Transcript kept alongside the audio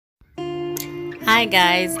Hi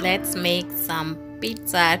guys, let's make some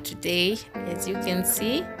pizza today, as you can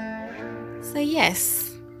see. So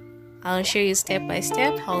yes, I'll show you step by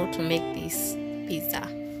step how to make this pizza.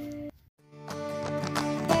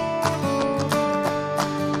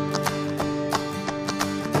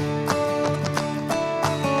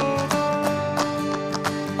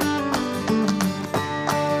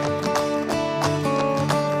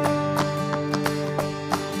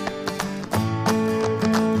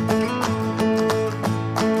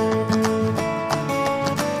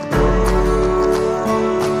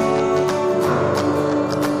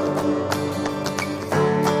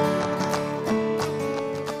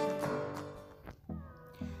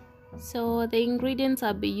 So the ingredients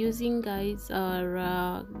I'll be using, guys,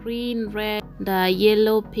 are green, red, the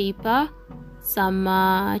yellow pepper,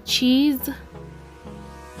 some cheese,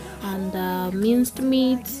 and minced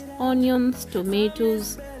meat, onions,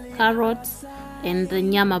 tomatoes, carrots, and the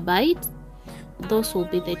nyama bite. Those will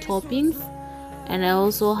be the toppings. And I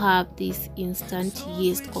also have this instant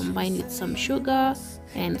yeast combined with some sugar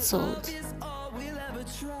and salt.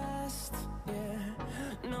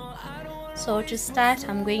 So to start,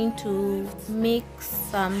 I'm going to mix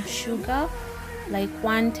some sugar, like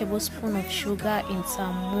 1 tablespoon of sugar in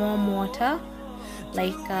some warm water,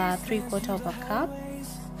 like 3/4 of a cup,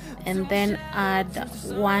 and then add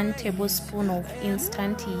 1 tablespoon of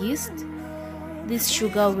instant yeast. This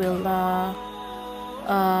sugar will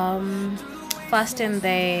fasten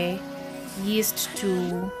the yeast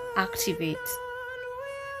to activate.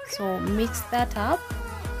 So mix that up,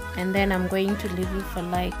 and then I'm going to leave it for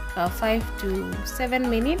like 5 to 7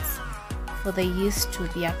 minutes for the yeast to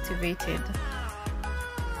be activated.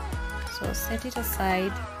 So set it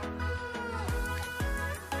aside.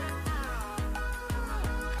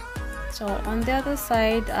 So on the other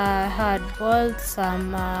side, I had boiled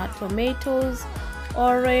some tomatoes,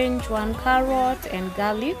 orange, 1 carrot, and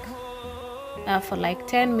garlic for like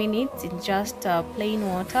 10 minutes in just plain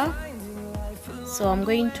water. So I'm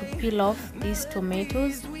going to peel off these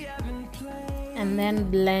tomatoes and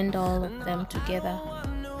then blend all of them together.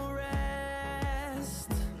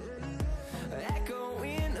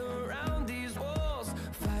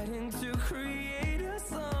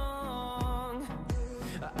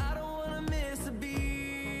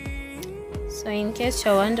 So in case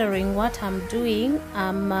you're wondering what I'm doing,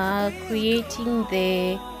 I'm creating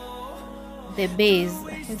the base.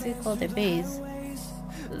 Is it called the base?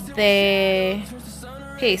 The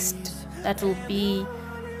paste that will be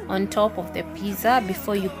on top of the pizza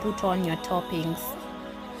before you put on your toppings.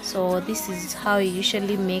 So this is how I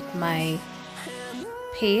usually make my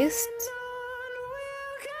paste.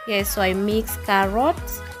 So I mix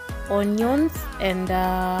carrots, onions, and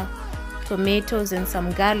tomatoes and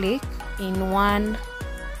some garlic in one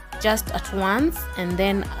just at once, and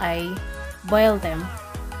then I boil them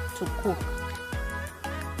to cook.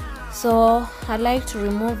 So I like to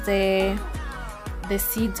remove the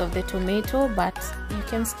seeds of the tomato, but you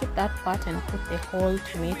can skip that part and put the whole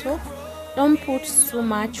tomato. Don't put so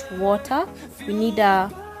much water. We need a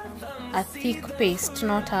thick paste,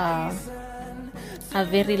 not a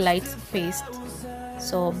very light paste.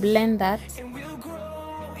 So blend that.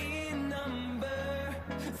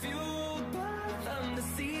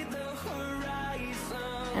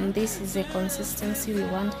 And this is the consistency we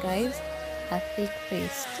want, guys. A thick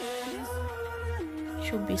paste.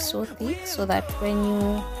 Should be so thick so that when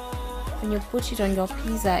you put it on your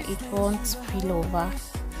pizza, it won't spill over.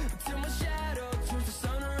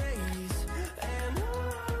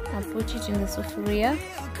 I put it in the sufuria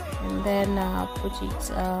and then put it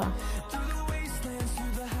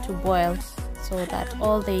to boil so that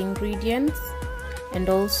all the ingredients and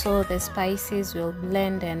also the spices will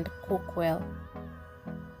blend and cook well.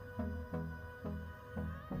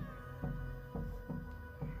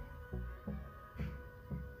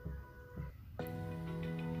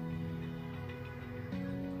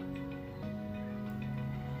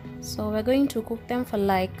 So we're going to cook them for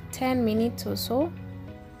like 10 minutes or so.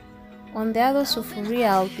 On the other sufuria,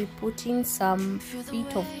 I'll be putting some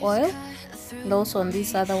bit of oil, and also on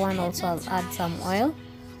this other one also I'll add some oil,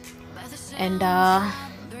 and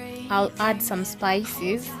I'll add some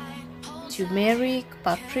spices: turmeric,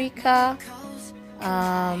 paprika,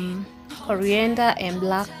 coriander, and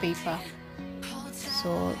black pepper.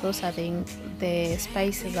 So those are the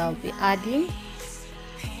spices I'll be adding.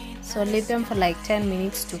 So leave them for like 10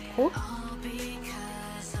 minutes to cook.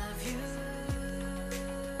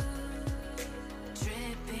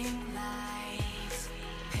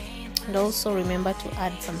 And also remember to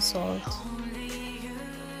add some salt.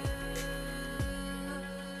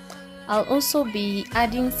 I'll also be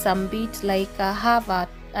adding some bit, like I have a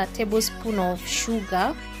a tablespoon of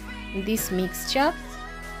sugar in this mixture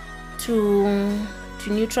to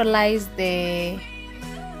neutralize the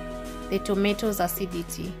tomato's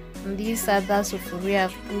acidity. In this other sufuria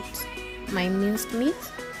I've put my minced meat.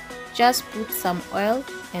 Just put some oil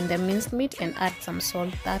and the minced meat and add some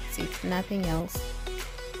salt. That's it, nothing else.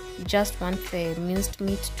 You just want the minced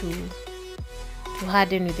meat to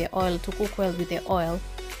harden with the oil, to cook well with the oil.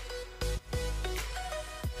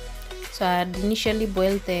 So I had initially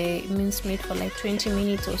boiled the minced meat for like 20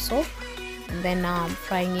 minutes or so, and then now I'm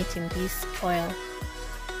frying it in this oil.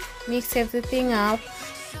 Mix everything up,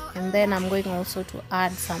 and then I'm going also to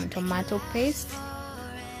add some tomato paste.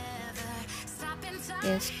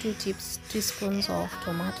 Yes, 2 teaspoons of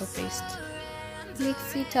tomato paste.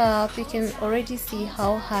 Mix it up. You can already see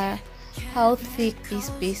how thick this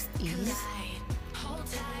paste is.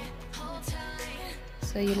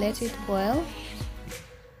 So you let it boil.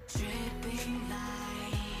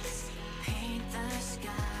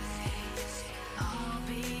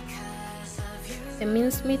 The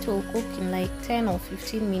minced meat will cook in like 10 or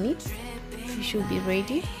 15 minutes. You should be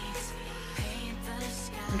ready.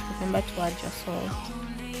 And remember to add your salt.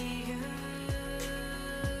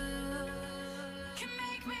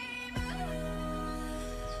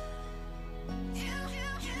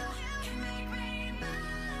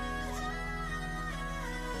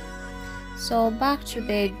 So back to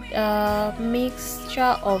the mixture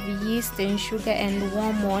of yeast and sugar and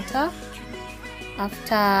warm water.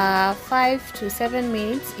 After 5 to 7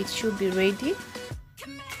 minutes it should be ready.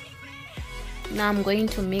 Now I'm going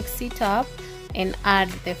to mix it up and add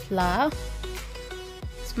the flour.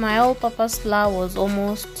 My all-purpose flour was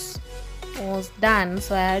done,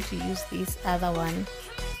 so I had to use this other one.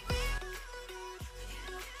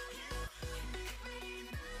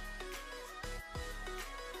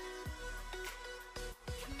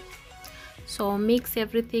 So mix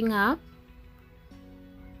everything up.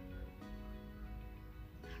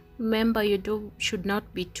 Remember, your dough should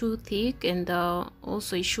not be too thick, and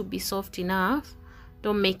also it should be soft enough.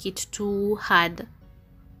 Don't make it too hard.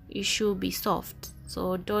 It should be soft,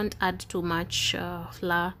 so don't add too much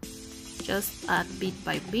flour. Just add bit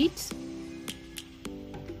by bit.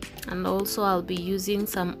 And also I'll be using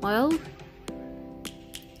some oil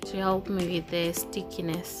to help me with the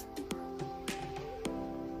stickiness.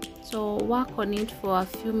 So work on it for a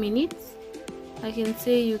few minutes. I can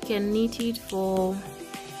say you can knead it for,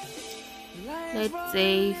 let's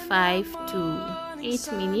say, 5 to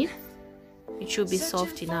 8 minutes. It should be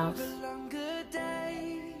soft enough.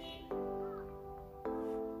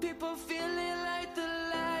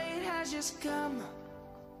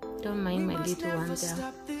 Don't mind my little one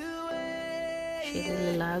there. She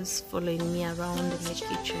really loves following me around in the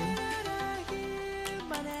kitchen.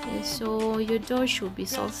 Okay, so your dough should be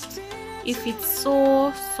soft. If it's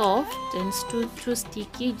so soft and too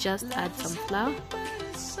sticky, just add some flour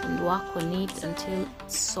and work on it until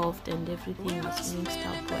it's soft and everything is mixed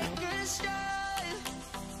up well.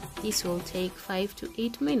 This will take 5 to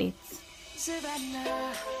 8 minutes.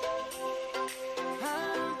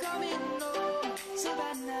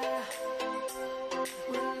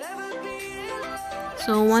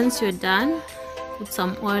 So once you're done, put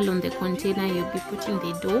some oil on the container you'll be putting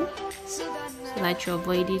the dough, so that you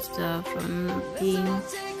avoid it from being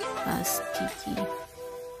sticky.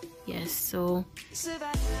 Yes, so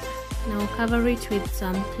now cover it with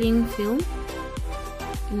some cling film,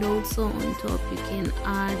 and also on top you can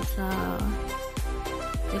add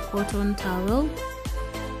the cotton towel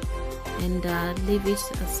and leave it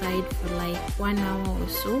aside for like 1 hour or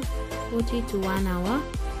so, 40 to 1 hour,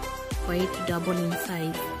 for it to double in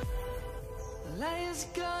size.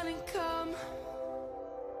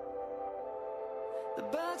 The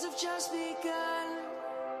birds have just begun.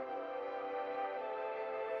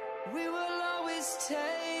 We will always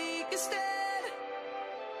take a stand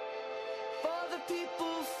for the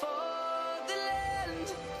people, for the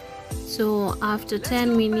land. So after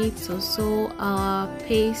 10 minutes or so, our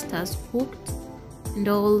paste has cooked and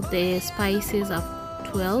all the spices have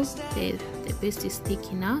swelled. The paste is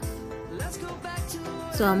thick enough.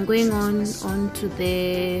 So I'm going on to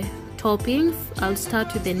the toppings. I'll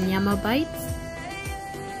start with the nyama bites.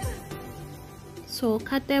 So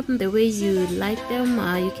cut them the way you like them.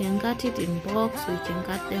 You can cut it in box, or you can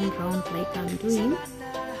cut them round like I'm doing.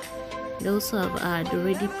 And also I've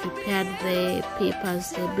already prepared the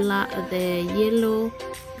papers, the yellow,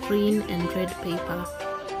 green and red paper.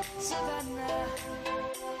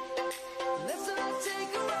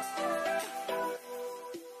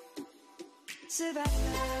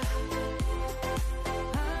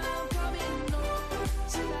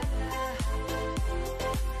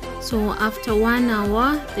 So after 1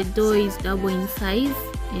 hour, the dough is double in size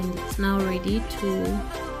and it's now ready to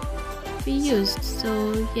be used.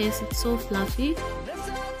 So yes, it's so fluffy.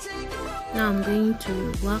 Now I'm going to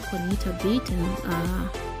work on it a bit, and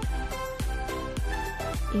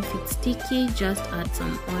if it's sticky, just add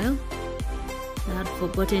some oil. I had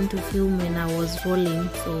forgotten to film when I was rolling,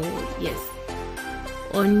 so yes.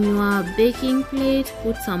 On your baking plate,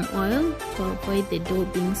 put some oil to avoid the dough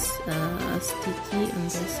being sticky on the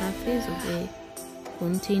surface of the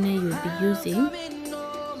container you'll be using.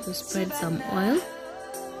 So spread some oil,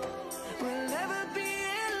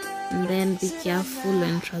 and then be careful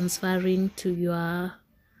when transferring to your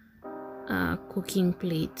cooking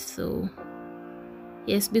plate. So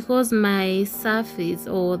yes, because my surface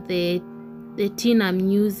or the tin I'm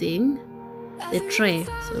using, the tray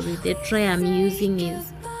I'm using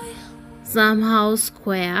is somehow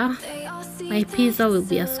square, my pizza will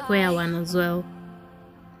be a square one as well.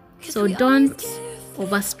 So don't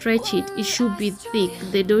overstretch it. It should be thick.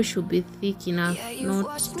 The dough should be thick enough,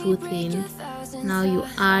 not too thin. Now you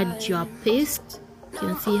add your paste. You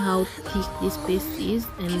can see how thick this paste is,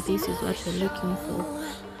 and this is what you're looking for.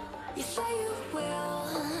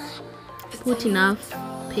 Put enough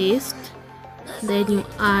paste. Then you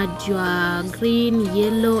add your green,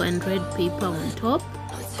 yellow and red pepper on top.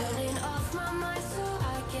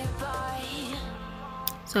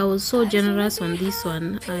 So I was so generous on this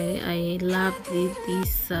one. I loved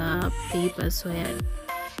these peppers, so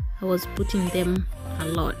I was putting them a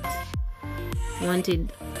lot. I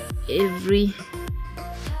wanted every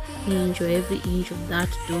inch of that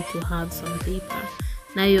dough to have some pepper.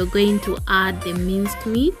 Now you're going to add the minced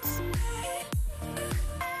meat.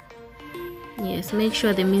 Yes, make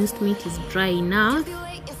sure the minced meat is dry enough.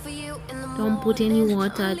 Don't put any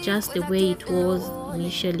water, just the way it was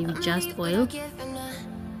initially with just oil,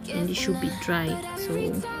 and it should be dry.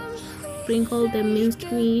 So sprinkle the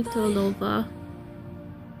minced meat all over.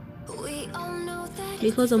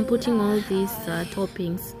 Because I'm putting all these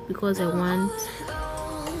toppings because I want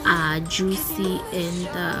a juicy and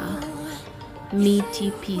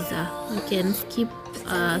meaty pizza. You can skip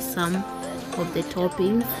some of the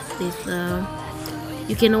toppings.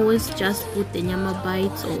 You can always just put the nyama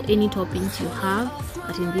bites or any toppings you have,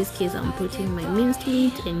 but in this case I'm putting my minced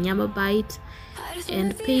meat and nyama bite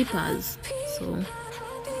and peppers. So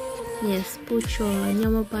yes, put your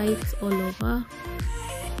nyama bites all over,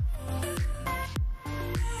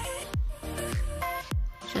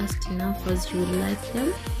 just enough as you would like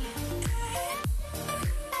them.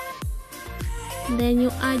 And then you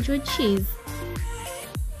add your cheese.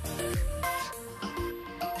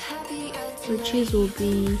 So cheese will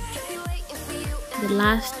be the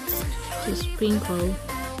last to sprinkle.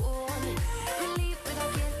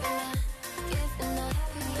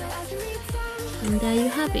 And there you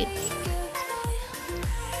have it.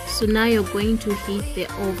 So now you're going to heat the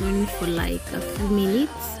oven for like a few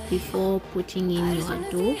minutes before putting in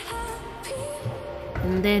your dough.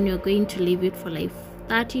 And then you're going to leave it for like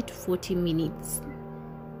 30 to 40 minutes.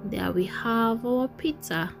 There we have our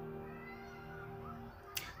pizza.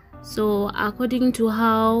 So according to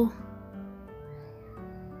how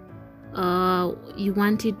you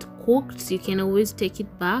want it cooked, you can always take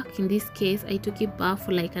it back. In this case I took it back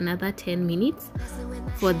for like another 10 minutes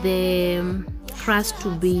for the crust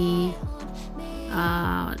to be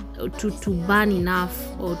to burn enough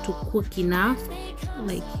or to cook enough,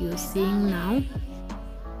 like you're seeing now.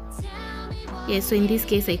 Yeah, so in this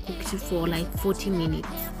case I cooked it for like 40 minutes.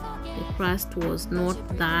 The crust was not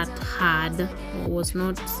that hard or was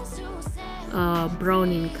not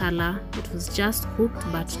brown in color. It was just cooked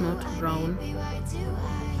but not brown.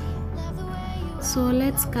 So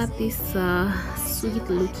let's cut this sweet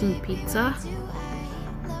looking pizza.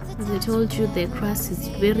 As I told you, the crust is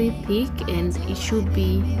very thick and it should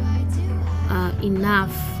be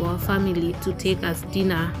enough for a family to take as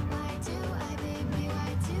dinner.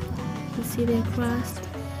 You see the crust?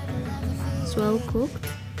 It's well cooked.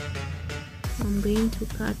 I'm going to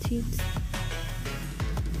cut it.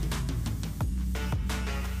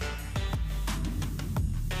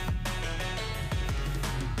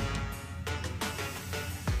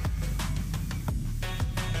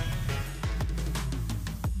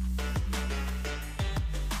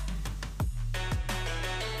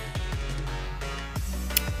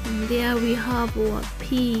 And there we have our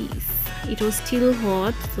piece. It was still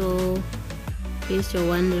hot, so in case you're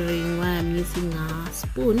wondering why I'm using a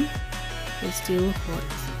spoon, it's still hot.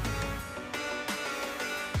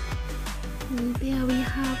 And there we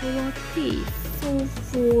have our piece. So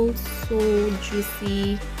full, so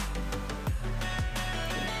juicy.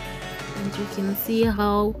 And you can see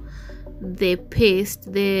how the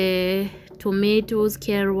paste, the tomatoes,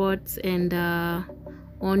 carrots, and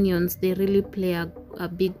onions, they really play a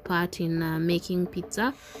big part in making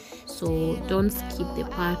pizza. So don't skip the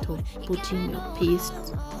part of putting your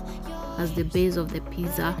paste as the base of the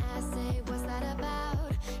pizza.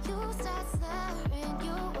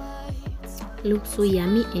 Looks so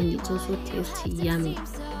yummy, and it also tastes yummy,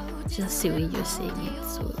 just the way you're saying it.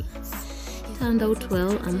 So it turned out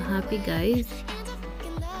well. I'm happy, guys.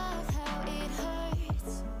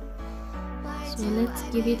 So let's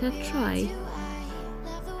give it a try.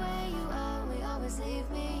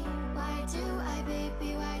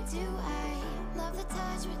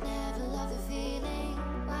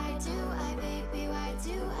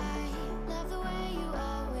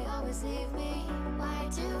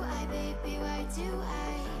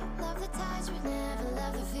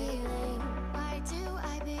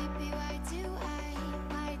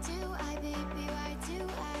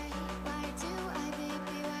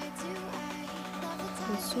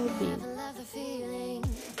 So big.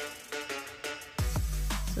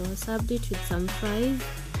 So I served it with some fries.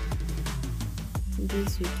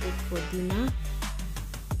 This we took for dinner.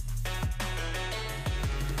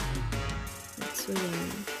 It's so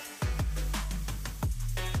yummy.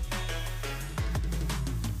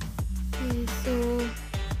 Okay, so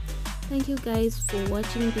thank you guys for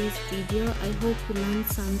watching this video. I hope you learned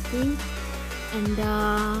something, and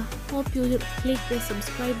hope you click the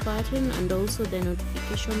subscribe button and also the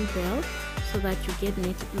notification bell so that you get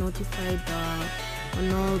notified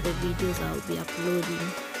on all the videos I'll be uploading.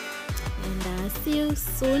 And see you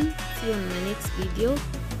soon. See you on my next video.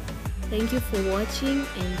 Thank you for watching,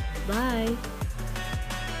 and bye.